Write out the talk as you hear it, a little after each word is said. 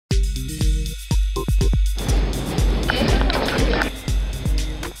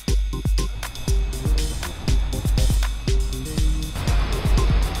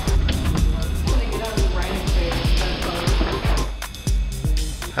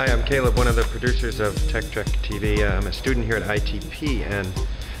Hi, I'm Caleb, one of the producers of Tech Trek TV. I'm a student here at ITP, and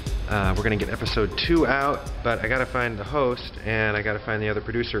we're going to get episode 2 out, but I got to find the host, and I got to find the other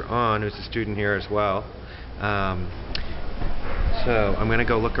producer on, who's a student here as well. So I'm going to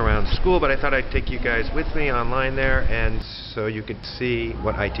go look around school, but I thought I'd take you guys with me online there, and so you could see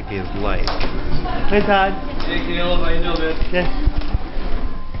what ITP is like. Hey, Todd. Hey, Caleb. How you doing, man? Yeah.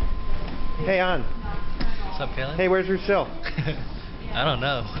 Hey, On. What's up, Caleb? Hey, where's Lucille? I don't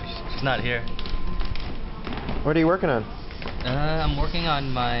know. She's not here. What are you working on? I'm working on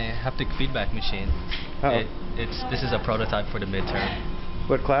my haptic feedback machine. Uh-oh. This is a prototype for the midterm.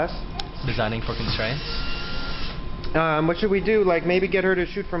 What class? Designing for constraints. What should we do? Like maybe get her to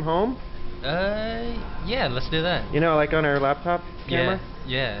shoot from home? Yeah, let's do that. You know, like on her laptop camera?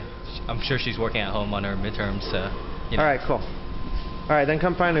 Yeah. I'm sure she's working at home on her midterms, so, you know. Alright, cool. Alright, then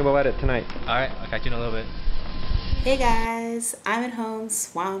come find me. We'll edit tonight. Alright, I'll catch you in a little bit. Hey guys, I'm at home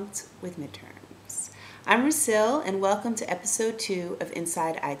swamped with midterms. I'm Lucille and welcome to episode 2 of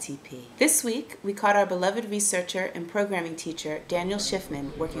Inside ITP. This week, we caught our beloved researcher and programming teacher, Dan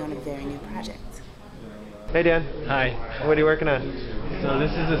Shiffman, working on a very new project. Hey Dan. Hi. What are you working on? So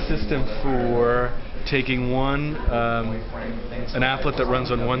this is a system for taking an applet that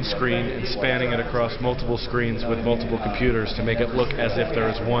runs on one screen and spanning it across multiple screens with multiple computers to make it look as if there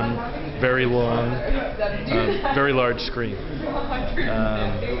is one very long, very large screen.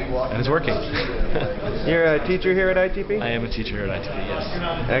 And it's working. You're a teacher here at ITP? I am a teacher here at ITP, yes.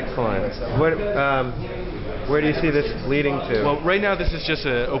 Excellent. Where do you see this leading to? Well, right now this is just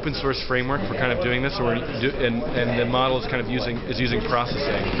an open source framework for kind of doing this, and the model is kind of using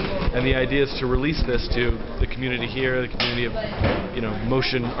processing, and the idea is to release this to the community here, the community of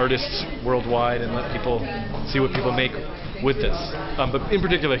motion artists worldwide, and let people see what people make with this. But in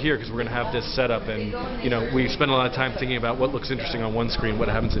particular here, because we're going to have this set up, and we spend a lot of time thinking about what looks interesting on one screen, what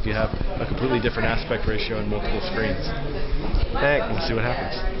happens if you have a completely different aspect ratio on multiple screens. Thanks. We'll see what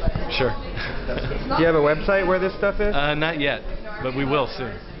happens. Sure. Do you have a website where this stuff is? Not yet, but we will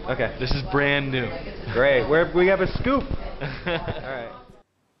soon. Okay. This is brand new. Great. We have a scoop. All right.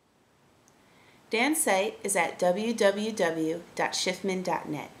 Dan's site is at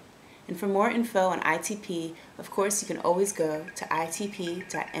www.shiffman.net. And for more info on ITP, of course, you can always go to itp.nyu.edu.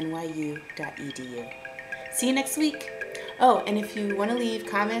 See you next week. Oh, and if you want to leave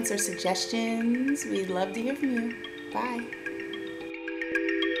comments or suggestions, we'd love to hear from you. Bye.